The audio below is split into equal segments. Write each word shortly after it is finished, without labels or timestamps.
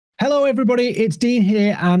Hello, everybody. It's Dean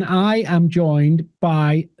here, and I am joined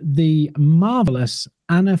by the marvelous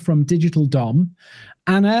Anna from Digital Dom.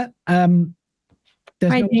 Anna, there's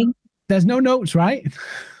no notes, right?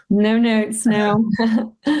 No notes, no.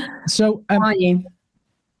 So, how are you?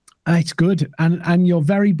 It's good, and you're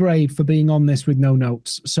very brave for being on this with no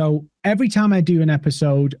notes. So every time I do an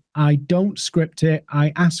episode, I don't script it.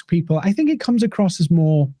 I ask people. I think it comes across as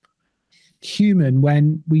more human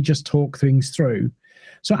when we just talk things through.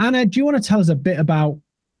 So Anna, do you want to tell us a bit about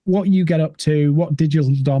what you get up to, what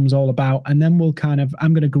Digital Dom's all about, and then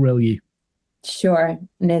I'm going to grill you. Sure.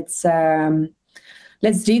 Let's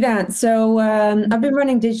do that. So I've been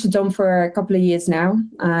running Digital Dom for a couple of years now.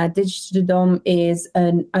 Digital Dom is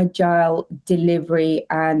an agile delivery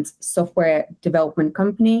and software development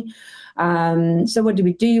company. So what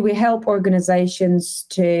do? We help organizations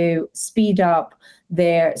to speed up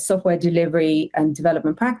their software delivery and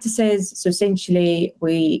development practices. So essentially,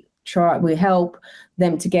 we help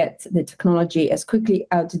them to get the technology as quickly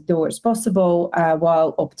out the door as possible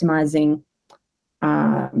while optimizing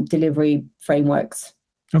delivery frameworks.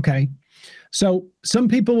 Okay. So some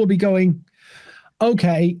people will be going,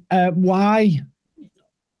 okay, why?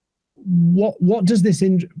 What does this?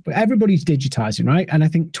 Everybody's digitizing, right? And I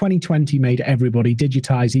think 2020 made everybody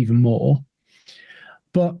digitize even more.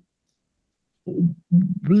 But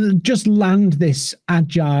just land this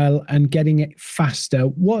agile and getting it faster.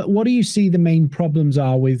 What do you see the main problems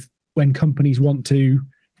are with when companies want to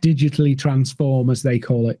digitally transform, as they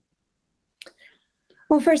call it?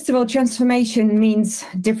 Well, first of all, transformation means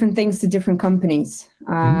different things to different companies.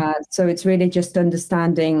 So it's really just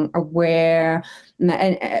understanding where,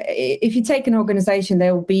 and if you take an organization,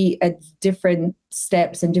 there will be different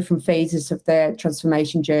steps and different phases of their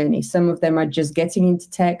transformation journey. Some of them are just getting into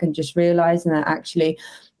tech and just realizing that actually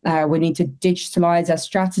we need to digitalize our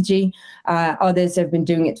strategy. Others have been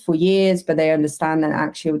doing it for years, but they understand that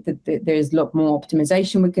actually there's a lot more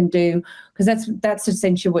optimization we can do, because that's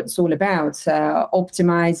essentially what it's all about.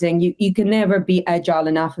 Optimizing. You can never be agile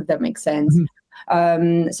enough, if that makes sense.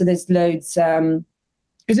 So there's loads.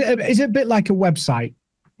 Is it a bit like a website,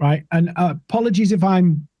 right? And apologies if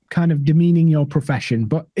I'm kind of demeaning your profession,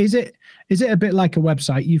 but is it a bit like a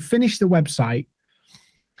website? You finish the website,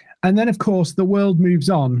 and then, of course, the world moves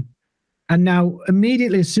on. And now,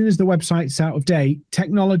 immediately, as soon as the website's out of date,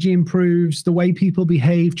 technology improves, the way people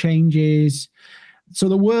behave changes. So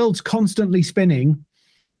the world's constantly spinning.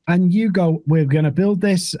 And you go, we're going to build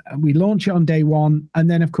this. We launch it on day one.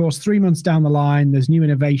 And then, of course, 3 months down the line, there's new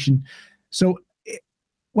innovation. So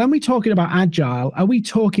when we're talking about agile, are we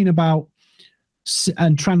talking about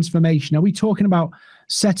and transformation? Are we talking about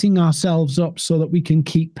setting ourselves up so that we can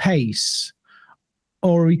keep pace?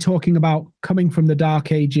 Or are we talking about coming from the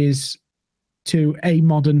dark ages to a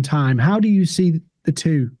modern time? How do you see the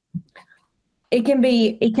two? It can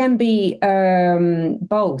be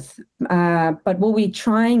both. But what we're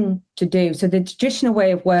trying to do, so the traditional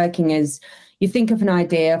way of working is you think of an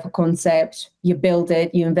idea, of a concept, you build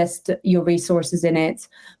it, you invest your resources in it,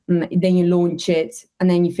 then you launch it, and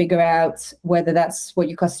then you figure out whether that's what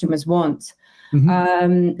your customers want.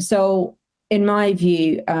 So in my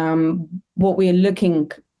view, what we're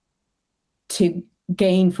looking to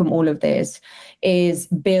gain from all of this is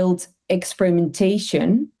build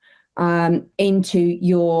experimentation into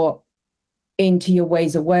your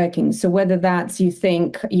ways of working. So whether that's you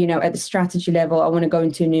think, at the strategy level, I want to go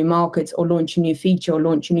into a new market or launch a new feature or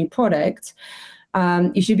launch a new product,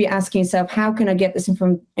 you should be asking yourself, how can I get this in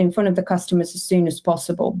front of the customers as soon as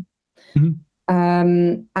possible?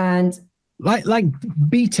 And like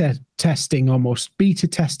beta testing, almost beta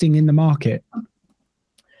testing in the market.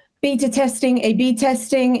 Beta testing, A/B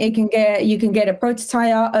testing. You can get a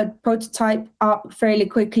prototype up fairly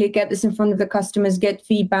quickly. Get this in front of the customers. Get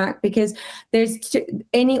feedback, because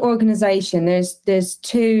any organization. There's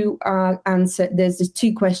two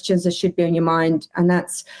questions that should be on your mind, and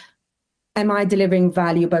that's: am I delivering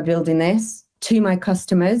value by building this to my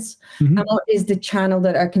customers? And what is the channel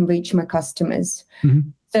that I can reach my customers?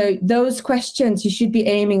 So those questions, you should be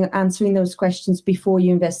aiming at answering those questions before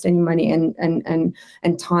you invest any money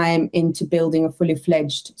and time into building a fully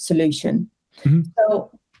fledged solution. So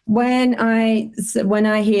when I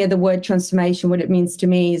hear the word transformation, what it means to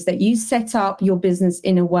me is that you set up your business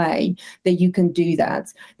in a way that you can do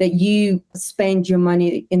that you spend your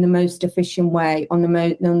money in the most efficient way on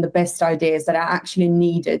the best ideas that are actually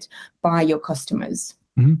needed by your customers.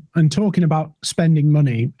 And talking about spending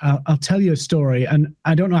money, I'll tell you a story, and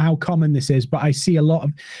I don't know how common this is, but I see a lot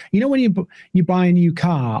of, when you buy a new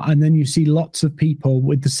car and then you see lots of people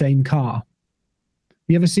with the same car.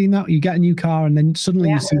 You ever seen that? You get a new car and then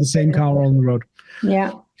suddenly you see the same car on the road.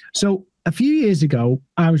 Yeah. So a few years ago,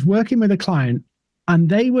 I was working with a client and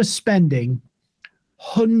they were spending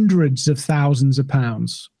hundreds of thousands of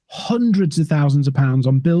pounds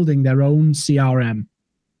on building their own CRM.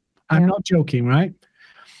 I'm not joking, right?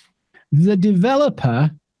 The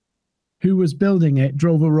developer who was building it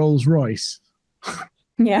drove a Rolls Royce.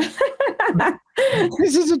 Yeah.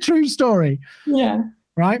 This is a true story. Yeah.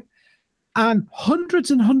 Right? And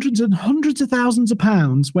hundreds and hundreds and hundreds of thousands of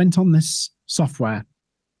pounds went on this software.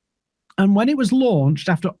 And when it was launched,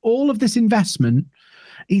 after all of this investment,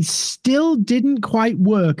 it still didn't quite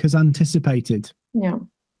work as anticipated. Yeah.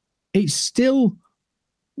 It still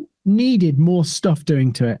needed more stuff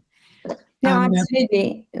doing to it. No,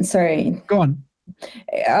 absolutely. Sorry. Go on.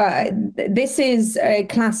 This is a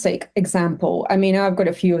classic example. I mean, I've got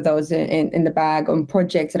a few of those in the bag on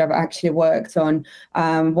projects that I've actually worked on.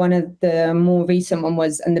 One of the more recent one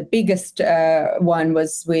was, and the biggest one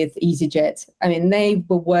was with EasyJet. I mean, they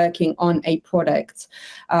were working on a product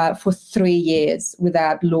for 3 years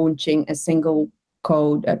without launching a single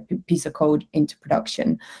piece of code into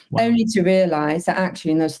production, only to realize that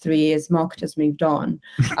actually in those 3 years, marketers moved on.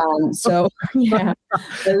 So yeah,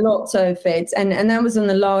 a lot of it. And that was on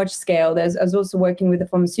a large scale. I was also working with a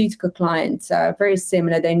pharmaceutical client, very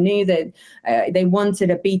similar. They knew that they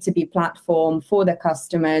wanted a B2B platform for their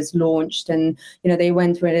customers launched. And, they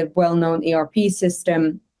went with a well-known ERP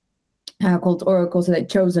system called Oracle, so they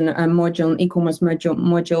chosen a module, an e-commerce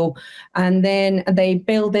module, and then they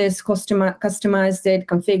built this, customized it,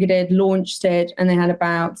 configured it, launched it, and they had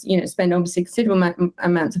about, spent obviously considerable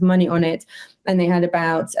amounts of money on it, and they had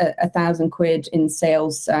about 1,000 quid in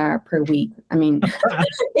sales per week. I mean,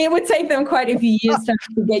 it would take them quite a few years to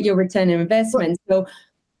get your return on investment. So,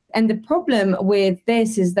 and the problem with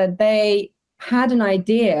this is that they had an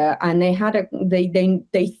idea and they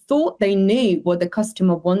thought they knew what the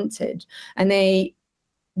customer wanted, and they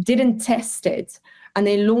didn't test it, and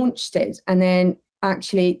they launched it, and then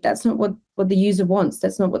actually that's not what the user wants.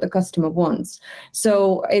 That's not what the customer wants.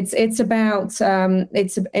 So it's about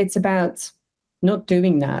not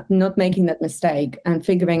doing that, not making that mistake, and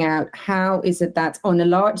figuring out how is it that on a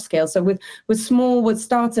large scale. So with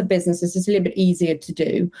startup businesses, it's a little bit easier to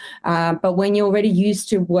do. But when you're already used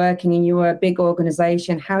to working and you're a big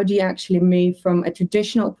organization, how do you actually move from a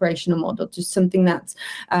traditional operational model to something that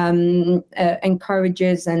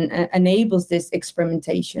encourages and enables this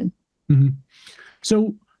experimentation? Mm-hmm.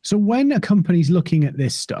 So when a company's looking at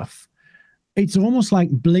this stuff, it's almost like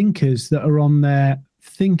blinkers that are on their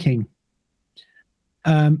thinking.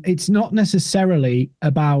 It's not necessarily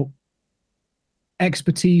about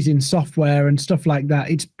expertise in software and stuff like that.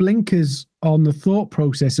 It's blinkers on the thought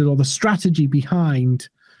process or the strategy behind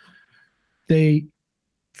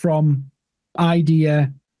from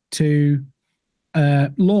idea to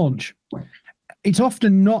launch. It's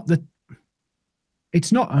often not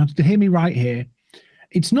hear me right here.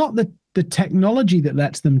 It's not the technology that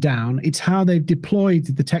lets them down. It's how they've deployed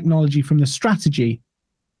the technology from the strategy.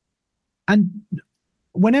 And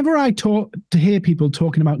whenever I hear people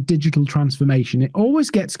talking about digital transformation, it always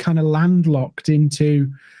gets kind of landlocked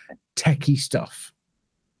into techie stuff.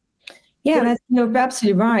 Yeah, you're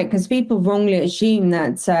absolutely right, because people wrongly assume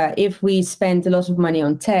that if we spend a lot of money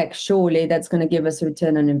on tech, surely that's going to give us a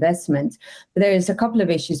return on investment. But there is a couple of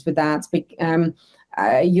issues with that.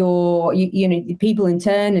 People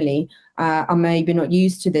internally are maybe not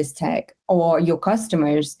used to this tech, or your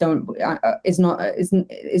customers is not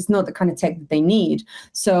the kind of tech that they need.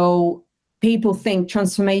 So people think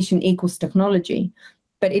transformation equals technology,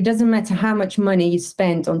 but it doesn't matter how much money you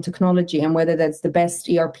spend on technology, and whether that's the best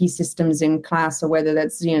ERP systems in class, or whether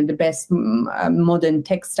that's the best modern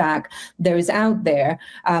tech stack there is out there.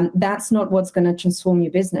 That's not what's going to transform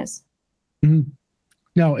your business. Mm-hmm.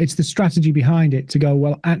 No, it's the strategy behind it to go,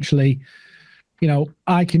 well, actually,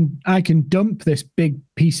 I can dump this big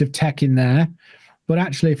piece of tech in there, but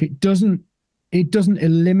actually if it doesn't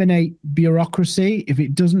eliminate bureaucracy, if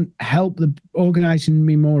it doesn't help the organization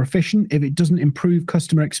be more efficient, if it doesn't improve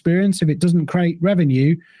customer experience, if it doesn't create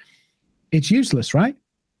revenue, it's useless, right?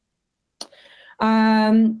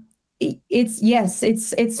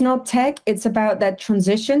 It's not tech, it's about that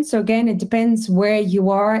transition. So again, it depends where you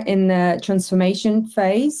are in the transformation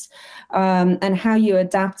phase, and how you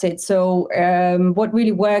adapt it. So what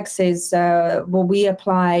really works is what we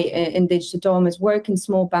apply in Digital Dom is work in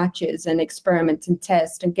small batches and experiment and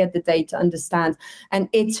test and get the data, understand and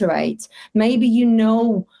iterate. Maybe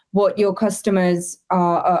what your customers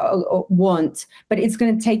want, but it's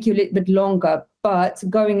going to take you a little bit longer. but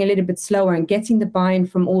going a little bit slower and getting the buy-in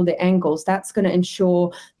from all the angles, that's going to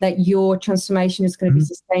ensure that your transformation is going to be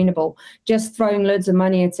sustainable. Just throwing loads of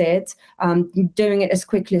money at it, doing it as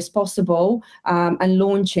quickly as possible, and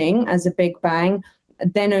launching as a big bang,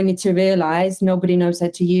 then only to realize nobody knows how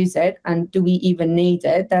to use it, and do we even need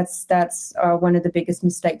it? That's one of the biggest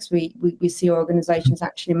mistakes we see organizations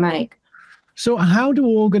actually make. So how do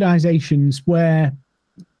organizations, where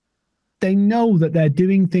they know that they're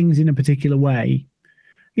doing things in a particular way,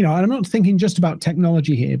 and I'm not thinking just about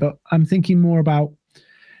technology here, but I'm thinking more about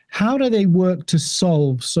how do they work to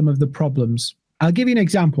solve some of the problems? I'll give you an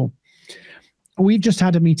example. We've just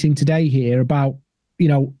had a meeting today here about,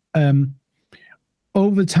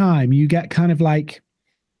 over time, you get kind of like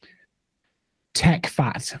tech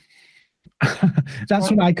fat. That's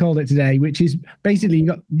what I called it today, which is basically you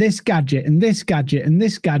got this gadget and this gadget and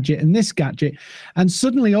this gadget and this gadget. And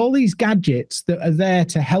suddenly all these gadgets that are there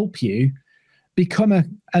to help you become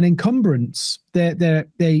an encumbrance. They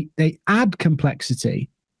add complexity.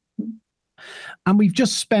 And we've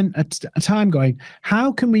just spent a time going,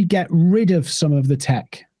 how can we get rid of some of the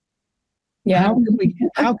tech? Yeah.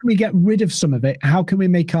 How can we get rid of some of it? How can we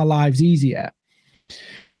make our lives easier?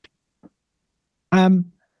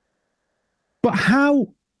 But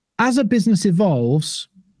how, as a business evolves,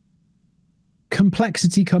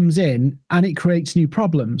 complexity comes in and it creates new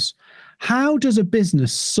problems. How does a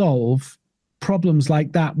business solve problems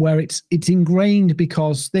like that, where it's ingrained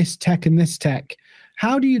because this tech and this tech?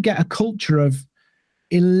 How do you get a culture of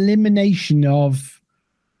elimination of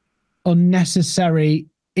unnecessary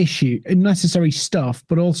stuff,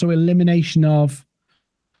 but also elimination of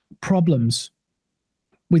problems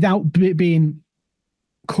without being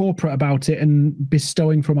corporate about it and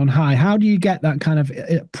bestowing from on high? How do you get that kind of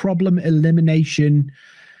problem elimination,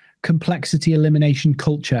 complexity elimination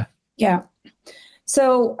culture? Yeah.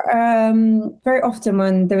 So very often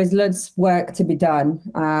when there is loads of work to be done,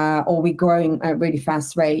 or we're growing at a really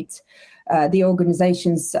fast rate, the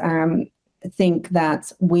organizations think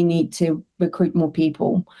that we need to recruit more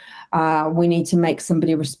people. We need to make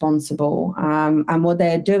somebody responsible. And what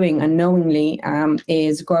they're doing unknowingly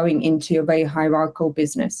is growing into a very hierarchical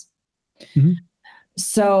business. Mm-hmm.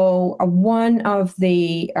 So one of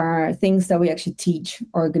the things that we actually teach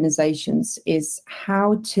organizations is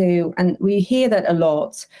how to, and we hear that a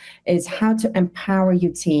lot, is how to empower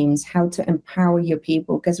your teams, how to empower your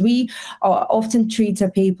people, because we often treat our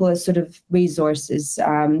people as sort of resources,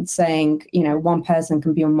 saying, one person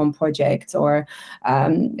can be on one project, or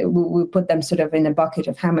we put them sort of in a bucket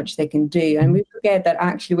of how much they can do. And we forget that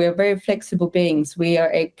actually we're very flexible beings. We are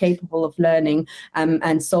capable of learning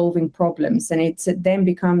and solving problems. And it then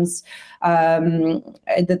becomes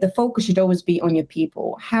the focus should always be on your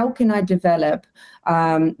people. How can I develop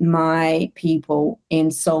my people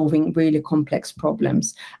in solving really complex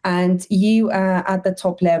problems? And you at the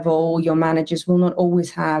top level, your managers will not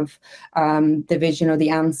always have the vision or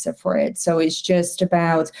the answer for it. So it's just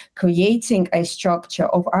about creating a structure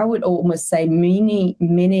of, I would almost say,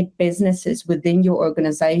 mini businesses within your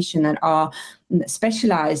organization that are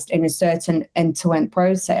specialized in a certain end-to-end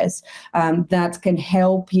process that can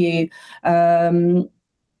help you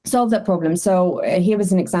solve that problem. So here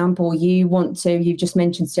is an example. You've just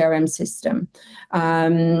mentioned CRM system.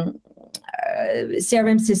 CRM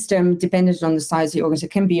system, depending on the size of the organization,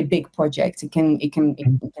 it can be a big project. It can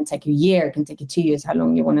take a year, it can take you 2 years, how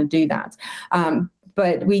long you want to do that.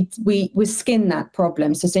 But we skin that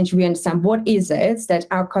problem. So essentially we understand what is it that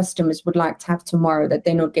our customers would like to have tomorrow that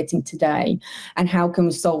they're not getting today, and how can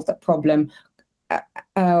we solve that problem.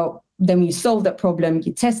 Then you solve that problem,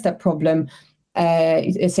 you test that problem.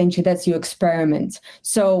 Essentially that's your experiment.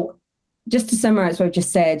 So just to summarize what I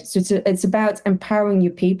just said, so it's about empowering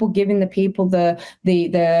your people, giving the people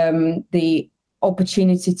the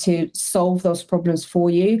opportunity to solve those problems for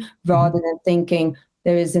you, rather than thinking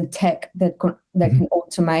there is a tech that can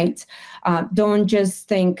automate. Don't just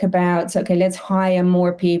think about, okay, let's hire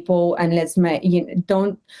more people and let's make,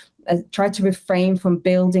 don't try to refrain from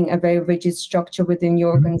building a very rigid structure within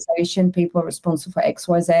your organization. People are responsible for X,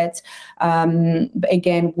 Y, Z. But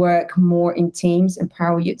again, work more in teams,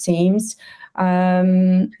 empower your teams.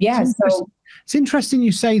 It's interesting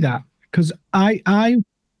you say that, because I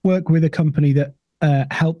work with a company that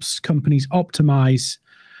helps companies optimize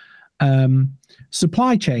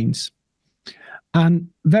supply chains. And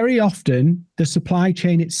very often the supply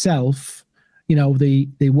chain itself,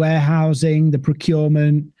 the warehousing, the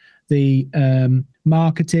procurement, the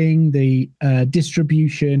marketing, the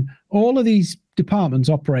distribution, all of these departments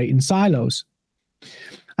operate in silos.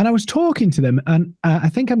 And I was talking to them, and I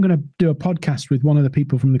think I'm going to do a podcast with one of the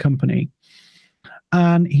people from the company.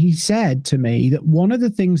 And he said to me that one of the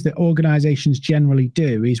things that organizations generally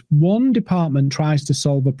do is one department tries to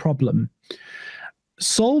solve a problem,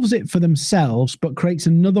 solves it for themselves, but creates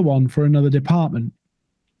another one for another department.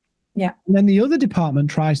 Yeah. And then the other department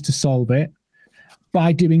tries to solve it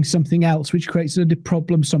by doing something else, which creates a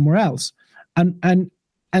problem somewhere else. And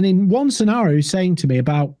in one scenario, he's saying to me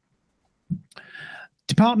about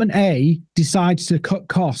Department A decides to cut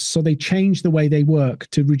costs, so they change the way they work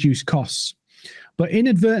to reduce costs. But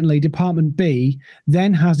inadvertently, Department B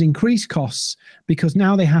then has increased costs because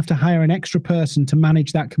now they have to hire an extra person to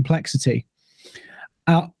manage that complexity.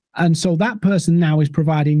 And so that person now is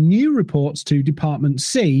providing new reports to Department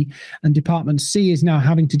C, and Department C is now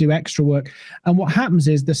having to do extra work. And what happens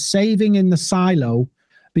is the saving in the silo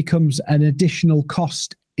becomes an additional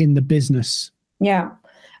cost in the business. Yeah,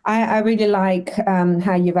 I really like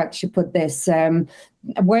how you've actually put this.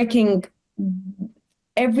 Working,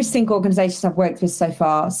 every single organization I've worked with so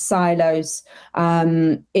far, silos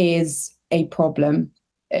is a problem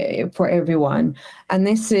for everyone. And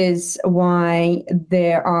this is why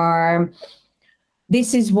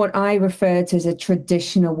this is what I refer to as a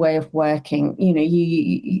traditional way of working. You know,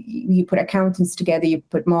 you put accountants together, you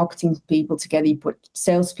put marketing people together, you put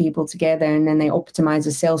salespeople together, and then they optimize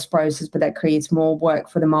the sales process, but that creates more work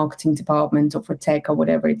for the marketing department or for tech or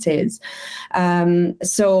whatever it is.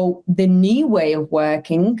 So the new way of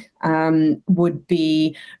working would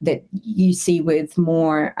be that you see with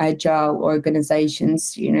more agile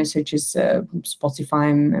organizations, you know, such as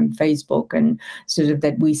Spotify and Facebook, and sort of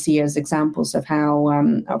that we see as examples of how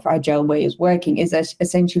of agile way is working, is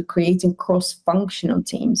essentially creating cross-functional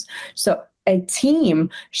teams. So a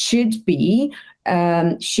team should be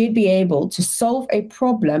able to solve a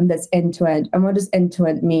problem that's end-to-end. And what does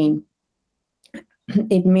end-to-end mean?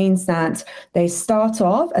 It means that they start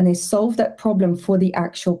off and they solve that problem for the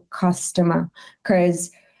actual customer,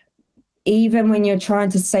 because even when you're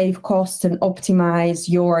trying to save costs and optimize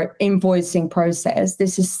your invoicing process,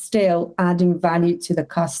 this is still adding value to the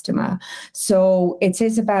customer. So it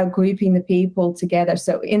is about grouping the people together.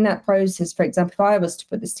 So in that process, for example, if I was to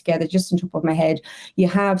put this together just on top of my head, you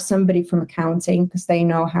have somebody from accounting because they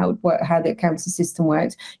know how the accounting system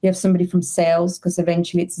works. You have somebody from sales because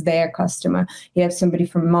eventually it's their customer. You have somebody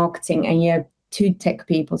from marketing, and you have 2 tech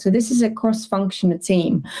people. So this is a cross-functional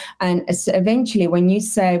team. And eventually when you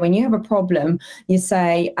have a problem, you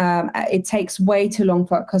say, it takes way too long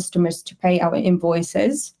for our customers to pay our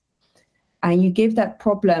invoices, and you give that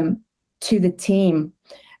problem to the team,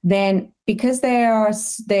 then because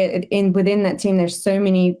within that team,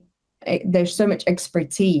 there's so much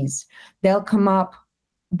expertise, they'll come up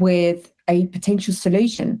with a potential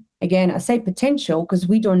solution. Again, I say potential because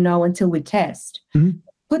we don't know until we test. Mm-hmm.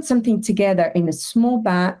 Put something together in a small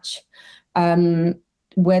batch,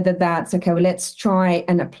 whether that's, okay, well, let's try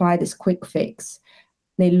and apply this quick fix.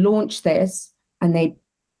 They launch this and they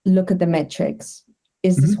look at the metrics.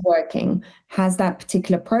 Is this working? Has that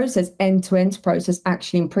particular process, end-to-end process,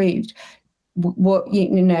 actually improved? What,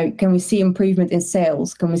 can we see improvement in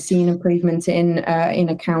sales? Can we see an improvement in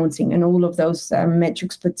accounting, and all of those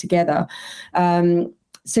metrics put together?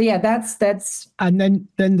 So yeah, that's and then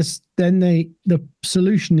the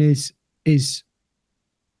solution is tested.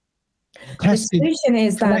 The solution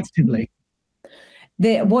is collectively.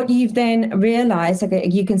 What you've then realized, okay,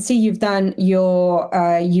 you can see you've done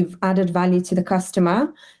you've added value to the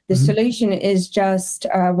customer. The solution is just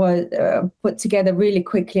put together really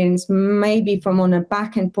quickly, and it's maybe from a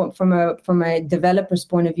back end point, from a developer's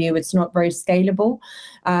point of view, it's not very scalable.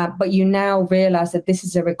 But you now realize that this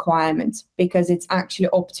is a requirement because it's actually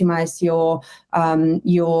optimized your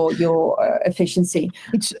efficiency.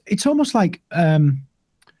 It's almost like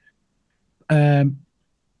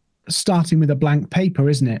starting with a blank paper,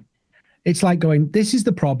 isn't it? It's like going, this is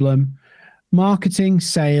the problem. Marketing,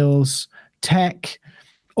 sales, tech,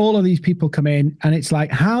 all of these people come in, and it's like,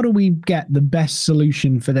 how do we get the best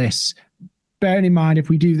solution for this? Bearing in mind, if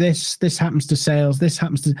we do this, this happens to sales, this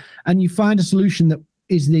happens to, and you find a solution that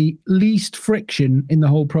is the least friction in the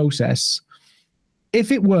whole process. If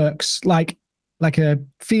it works, like a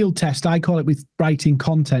field test, I call it with writing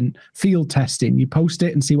content, field testing. You post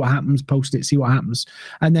it and see what happens, post it, see what happens,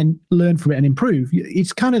 and then learn from it and improve.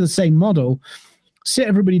 It's kind of the same model. Sit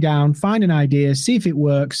everybody down, find an idea, see if it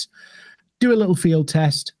works, do a little field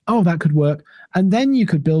test. Oh, that could work. And then you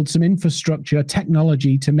could build some infrastructure,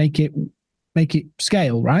 technology to make it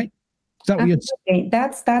scale, right? Is that what you're...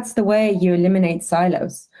 That's the way you eliminate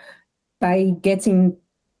silos, by getting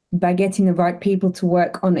the right people to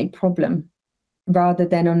work on a problem rather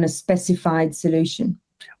than on a specified solution.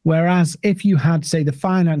 Whereas if you had, say, the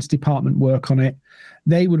finance department work on it,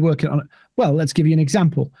 they would work on it. well, let's give you an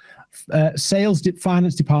example.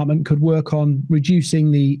 Finance department could work on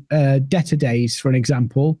reducing the debtor days, for an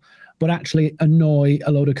example, but actually annoy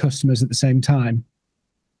a load of customers at the same time.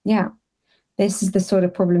 Yeah. This is the sort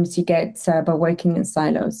of problems you get by working in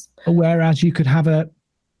silos. Whereas you could have a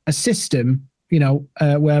system,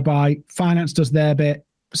 whereby finance does their bit,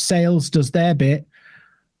 sales does their bit,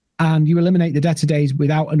 and you eliminate the debtor days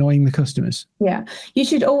without annoying the customers. Yeah, you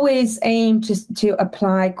should always aim to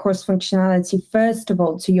apply cross-functionality, first of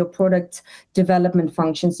all, to your product development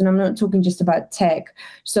functions. And I'm not talking just about tech.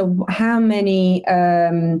 So how many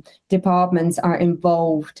departments are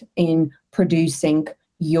involved in producing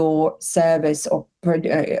your service or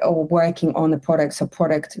working on the products or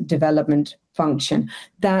product development function?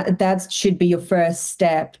 That should be your first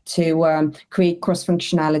step to create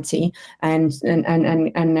cross-functionality and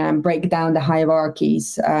break down the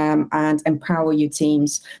hierarchies and empower your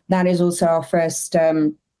teams. That is also our first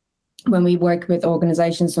when we work with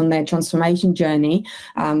organizations on their transformation journey,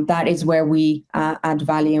 that is where we add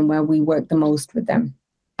value and where we work the most with them.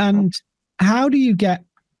 And how do you get,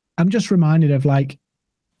 I'm just reminded of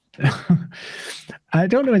I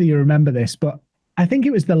don't know whether you remember this, but I think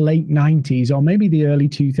it was the late 90s or maybe the early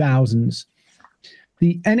 2000s.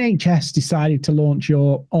 The NHS decided to launch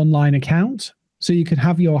your online account so you could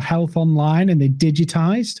have your health online, and they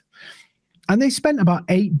digitized. And they spent about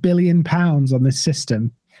 £8 billion on this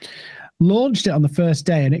system, launched it on the first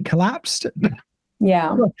day, and it collapsed.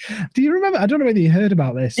 Yeah. Do you remember? I don't know whether you heard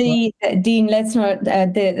about this. Dean, let's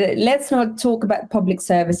not talk about public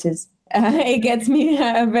services. It gets me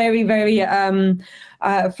very, very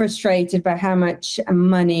frustrated by how much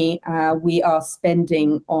money we are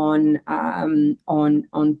spending on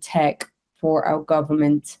tech for our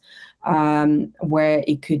government, where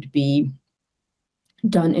it could be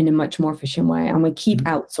done in a much more efficient way, and we keep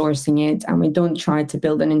outsourcing it, and we don't try to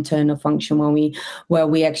build an internal function where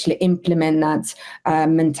we actually implement that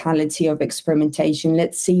mentality of experimentation.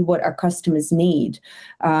 Let's see what our customers need.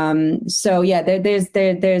 So yeah,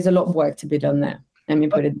 there's a lot of work to be done there. Let me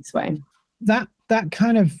put it this way. That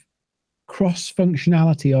kind of cross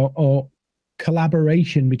functionality or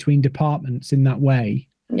collaboration between departments in that way,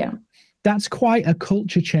 yeah, that's quite a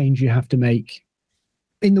culture change you have to make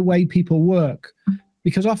in the way people work.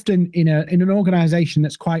 Because often in an organization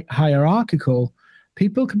that's quite hierarchical,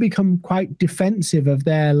 people can become quite defensive of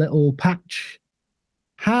their little patch.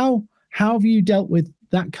 How have you dealt with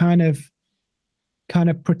that kind of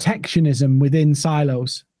protectionism within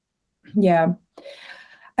silos? Yeah,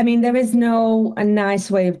 I mean, there is a nice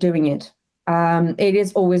way of doing it. It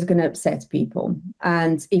is always going to upset people,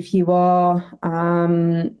 and if you want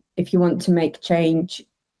to make change,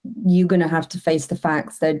 you're going to have to face the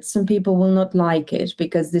facts that some people will not like it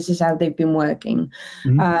because this is how they've been working.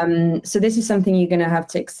 So this is something you're going to have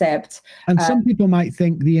to accept. And some people might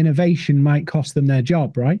think the innovation might cost them their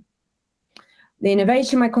job, right? The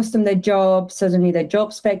innovation might cost them their job. Suddenly their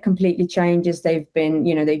job spec completely changes. They've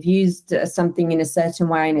used something in a certain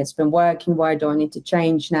way and it's been working. Why do I need to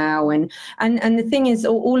change now? And the thing is,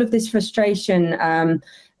 all of this frustration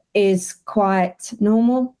is quite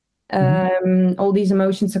normal. All these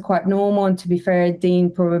emotions are quite normal, and to be fair, Dean,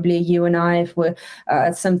 probably you and I, if we're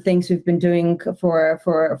some things we've been doing for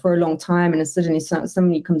a long time, and suddenly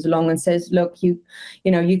somebody comes along and says, "Look, you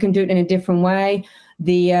can do it in a different way."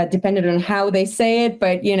 Depending on how they say it,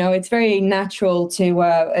 but it's very natural to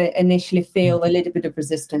initially feel a little bit of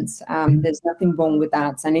resistance. There's nothing wrong with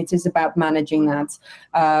that, and it is about managing that.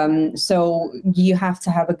 So you have to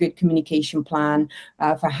have a good communication plan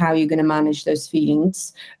for how you're going to manage those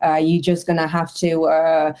feelings. You're just going to have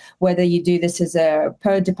to, whether you do this as a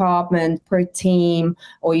per department, per team,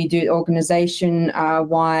 or you do it organization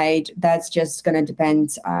wide, that's just going to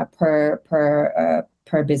depend per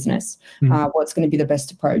business, what's going to be the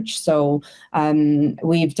best approach. So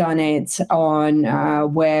we've done it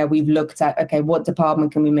on where we've looked at, okay, what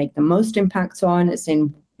department can we make the most impact on? It's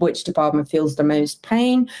in which department feels the most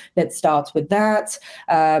pain. Let's start with that.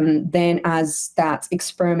 Then as that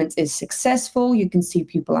experiment is successful, you can see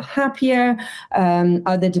people are happier.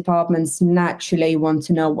 Other departments naturally want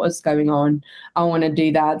to know what's going on. I want to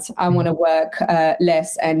do that. I want to work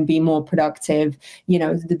less and be more productive,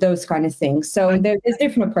 those kind of things. So there's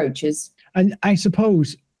different approaches. And I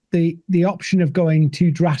suppose the option of going too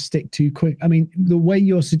drastic, too quick, I mean, the way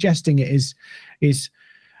you're suggesting it is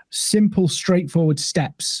simple, straightforward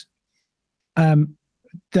steps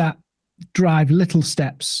that drive little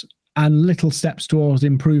steps towards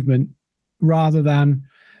improvement, rather than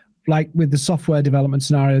like with the software development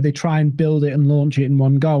scenario, they try and build it and launch it in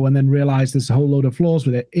one go and then realize there's a whole load of flaws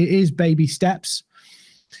with it. It is baby steps,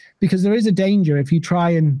 because there is a danger if you try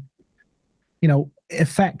and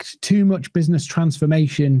affect too much business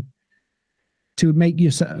transformation to make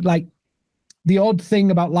you like. The odd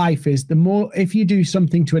thing about life is if you do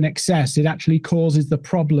something to an excess, it actually causes the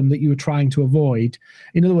problem that you were trying to avoid.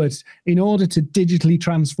 In other words, in order to digitally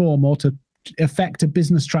transform or to affect a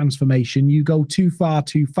business transformation, you go too far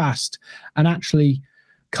too fast and actually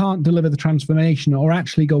can't deliver the transformation, or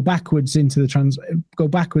actually go backwards and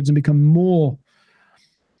become more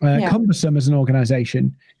cumbersome as an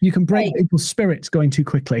organization. You can break people's spirits going too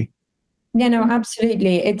quickly. Yeah, no,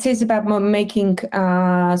 absolutely. It is about making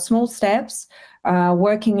small steps,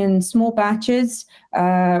 working in small batches,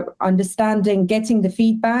 understanding, getting the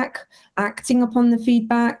feedback, acting upon the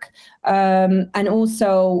feedback, and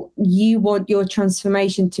also you want your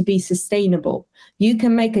transformation to be sustainable. You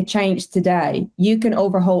can make a change today. You can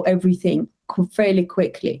overhaul everything fairly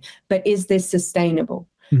quickly, but is this sustainable?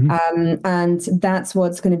 Mm-hmm. And that's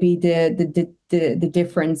what's going to be the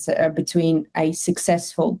difference between a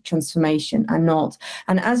successful transformation and not.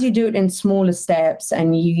 And as you do it in smaller steps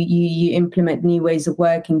and you implement new ways of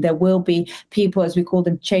working, there will be people, as we call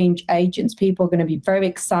them, change agents. People are going to be very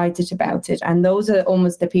excited about it. And those are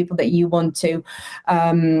almost the people that you want to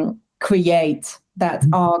create, that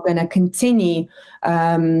are going to continue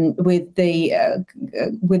with the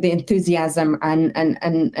enthusiasm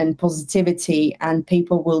and positivity, and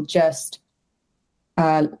people will just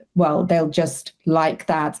they'll just like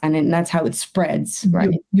that, and that's how it spreads, right?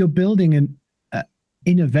 You're building an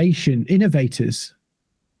innovators.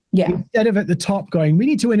 Yeah. Instead of at the top going, we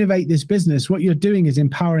need to innovate this business, what you're doing is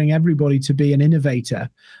empowering everybody to be an innovator.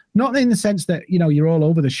 Not in the sense that, you're all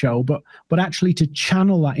over the show, but actually to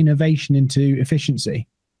channel that innovation into efficiency.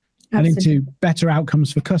 Absolutely. And into better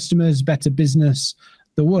outcomes for customers, better business,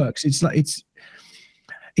 the works. It's like,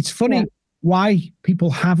 it's funny why people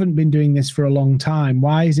haven't been doing this for a long time.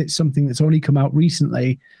 Why is it something that's only come out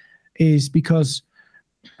recently? Is because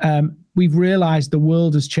we've realized the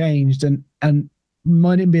world has changed, and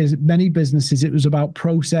many businesses, it was about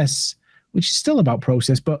process, which is still about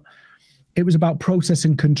process, but it was about process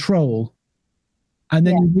and control. And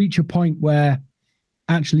then you reach a point where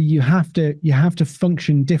actually you have to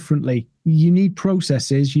function differently. You need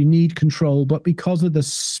processes, you need control, but because of the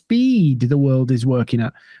speed the world is working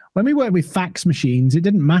at, when we work with fax machines, it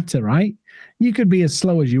didn't matter, right? You could be as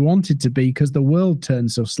slow as you wanted to be because the world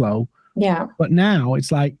turns so slow. Yeah. But now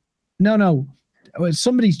it's like, no.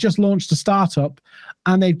 Somebody's just launched a startup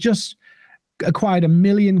and they've just acquired 1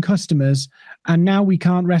 million customers, and now we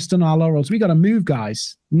can't rest on our laurels. We got to move,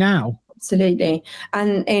 guys, now. Absolutely.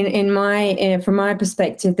 And from my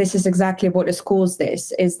perspective, this is exactly what has caused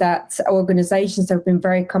this, is that organizations have been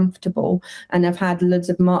very comfortable and have had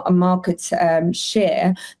loads of market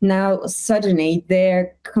share. Now, suddenly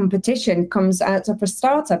their competition comes out of a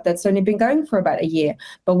startup that's only been going for about a year.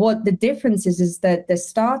 But what the difference is that the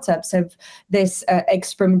startups have this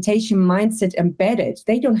experimentation mindset embedded.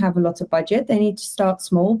 They don't have a lot of budget. They need to start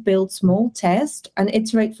small, build small, test, and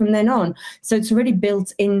iterate from then on. So it's already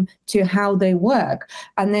built into how they work.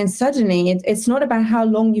 And then suddenly it's not about how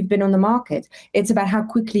long you've been on the market. It's about how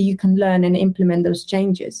quickly you can learn and implement those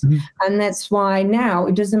changes. Mm-hmm. And that's why now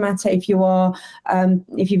it doesn't matter if you are,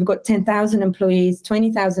 if you've got 10,000 employees,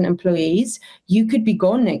 20,000 employees, you could be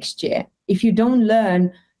gone next year. If you don't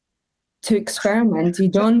learn to experiment, you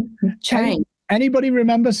don't change. Anybody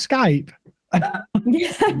remember Skype?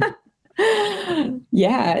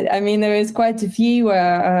 Yeah, I mean, there is quite a few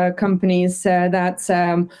companies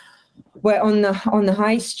that were on the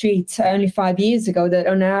high street only 5 years ago that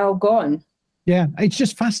are now gone. Yeah, it's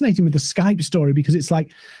just fascinating with the Skype story, because it's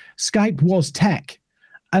like Skype was tech,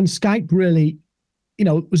 and Skype really,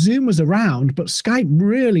 Zoom was around, but Skype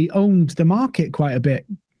really owned the market quite a bit.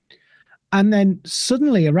 And then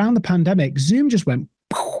suddenly around the pandemic, Zoom just went,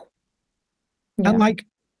 and like,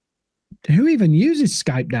 who even uses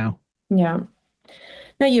Skype now? Yeah.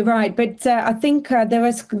 No, you're right, but I think there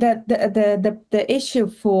is the issue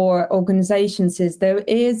for organizations is there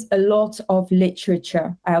is a lot of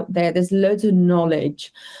literature out there. There's loads of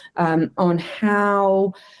knowledge on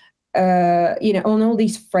how, on all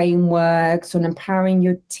these frameworks, on empowering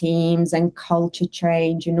your teams and culture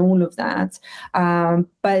change and all of that.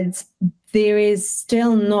 But there is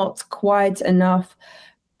still not quite enough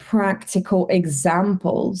practical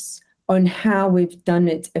examples on how we've done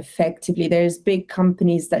it effectively. There's big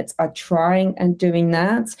companies that are trying and doing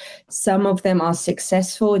that. Some of them are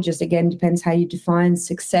successful. It just, again, depends how you define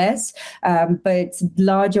success. But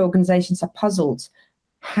larger organizations are puzzled.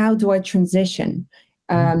 How do I transition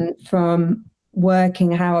from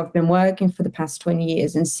working how I've been working for the past 20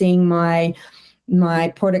 years and seeing my my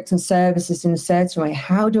products and services in a certain way?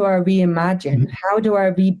 How do I reimagine? How do I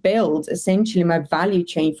rebuild essentially my value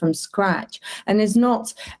chain from scratch? And it's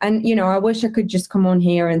not, and I wish I could just come on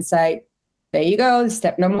here and say, there you go,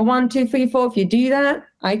 step number 1, 2, 3, 4. If you do that,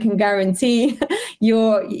 I can guarantee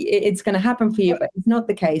it's going to happen for you. But it's not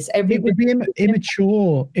the case. It would be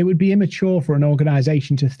immature. It would be immature for an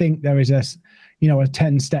organization to think there is a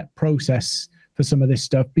 10-step process for some of this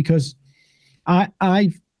stuff, because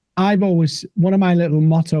I've always, one of my little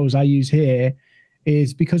mottos I use here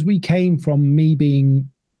is, because we came from me being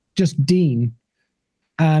just Dean,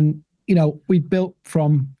 and we built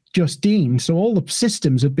from just Dean. So all the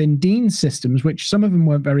systems have been Dean systems, which some of them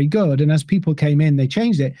weren't very good. And as people came in, they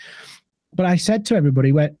changed it. But I said to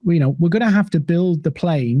everybody, we're going to have to build the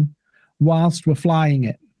plane whilst we're flying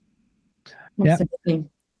it. Absolutely. Yeah.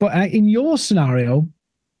 But in your scenario,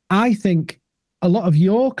 I think a lot of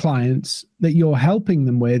your clients that you're helping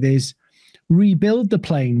them with is rebuild the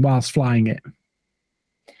plane whilst flying it.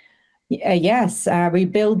 Yes,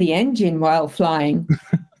 rebuild the engine while flying.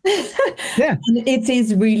 Yeah, and it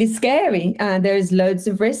is really scary. There's loads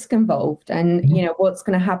of risk involved, and what's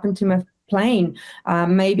going to happen to my plane?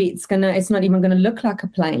 Maybe it's not even going to look like a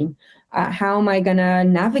plane. How am I going to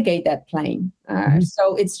navigate that plane?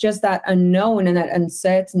 So it's just that unknown and that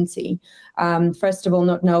uncertainty. First of all,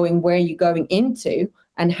 not knowing where you're going into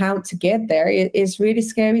and how to get there is really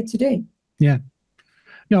scary to do. Yeah.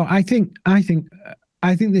 No, I think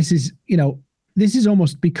this is, this has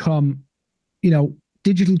almost become,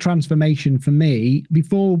 digital transformation for me.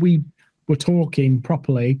 Before we were talking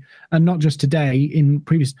properly, and not just today, in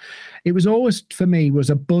previous, it was always, for me, was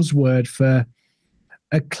a buzzword for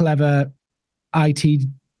a clever IT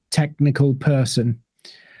technical person.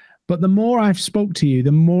 But the more I've spoke to you,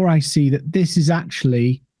 the more I see that this is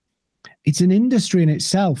actually, it's an industry in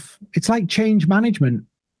itself. It's like change management.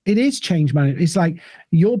 It is change management. It's like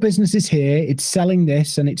your business is here, it's selling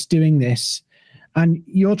this and it's doing this, and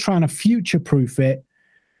you're trying to future-proof it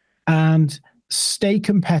and stay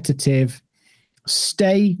competitive,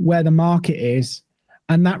 stay where the market is.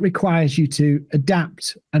 And that requires you to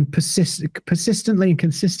adapt and persistently and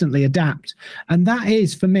consistently adapt. And that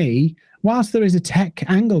is, for me, whilst there is a tech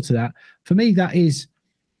angle to that, for me,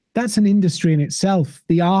 that's an industry in itself.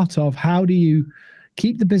 The art of how do you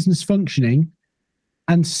keep the business functioning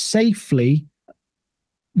and safely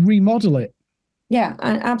remodel it. Yeah,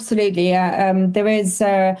 absolutely. There is,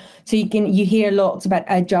 so you hear lots about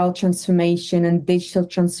agile transformation and digital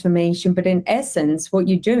transformation, but in essence, what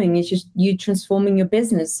you're doing is just you transforming your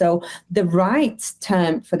business. So the right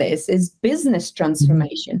term for this is business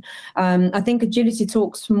transformation. I think agility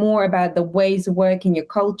talks more about the ways of working, your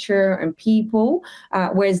culture and people,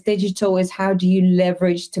 whereas digital is how do you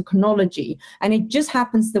leverage technology? And it just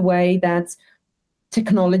happens the way that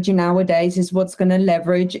technology nowadays is what's going to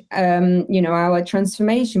leverage, our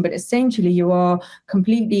transformation. But essentially, you are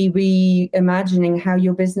completely reimagining how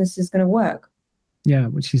your business is going to work. Yeah,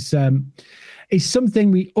 which is something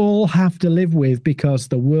we all have to live with, because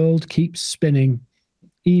the world keeps spinning,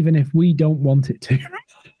 even if we don't want it to.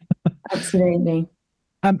 Absolutely.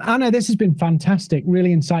 Anna, this has been fantastic,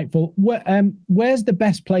 really insightful. Where's the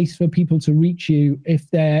best place for people to reach you if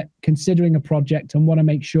they're considering a project and want to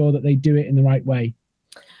make sure that they do it in the right way?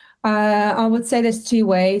 I would say there's 2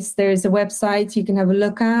 ways. There's a website you can have a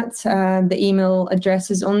look at. The email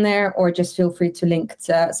address is on there, or just feel free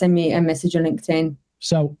to send me a message on LinkedIn.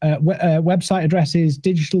 So website address is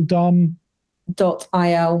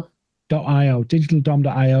digitaldom.io.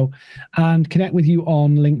 digitaldom.io, and connect with you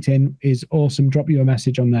on LinkedIn is awesome. Drop you a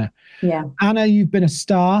message on there. Yeah. Anna, you've been a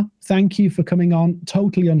star. Thank you for coming on.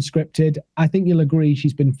 Totally unscripted. I think you'll agree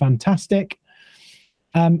she's been fantastic.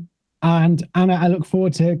 And Anna, I look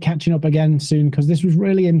forward to catching up again soon, because this was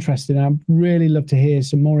really interesting. I'd really love to hear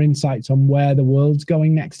some more insights on where the world's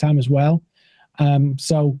going next time as well.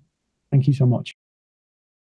 So thank you so much.